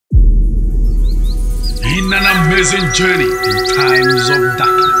been an amazing journey in times of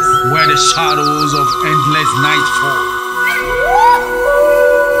darkness, where the shadows of endless night fall.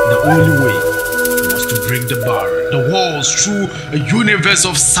 The only way was to break the barrier, the walls, through a universe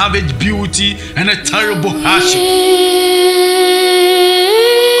of savage beauty and a terrible hardship.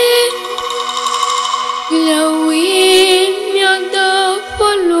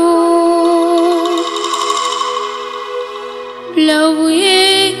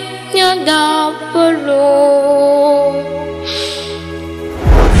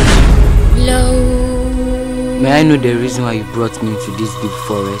 May I know the reason why you brought me to this big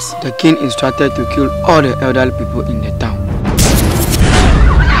forest? The king instructed to kill all the elderly people in the town.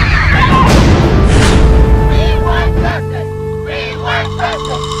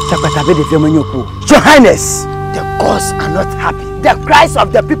 Your Highness, the gods are not happy. The cries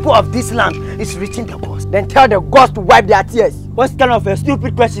of the people of this land is reaching the gods. Then tell the gods to wipe their tears. What kind of a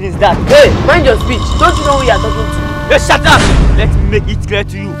stupid question is that? Hey, mind your speech. Don't you know who you are talking to? Hey, shut up! Let me make it clear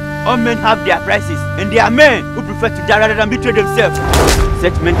to you. All men have their prices, and there are men who prefer to die rather than betray themselves.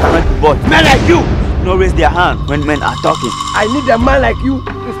 Such men cannot be bought. Men like you no raise their hand when men are talking. I need a man like you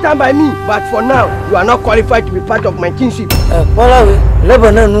to stand by me, but for now, you are not qualified to be part of my kingship.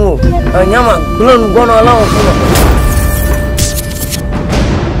 Lebanon,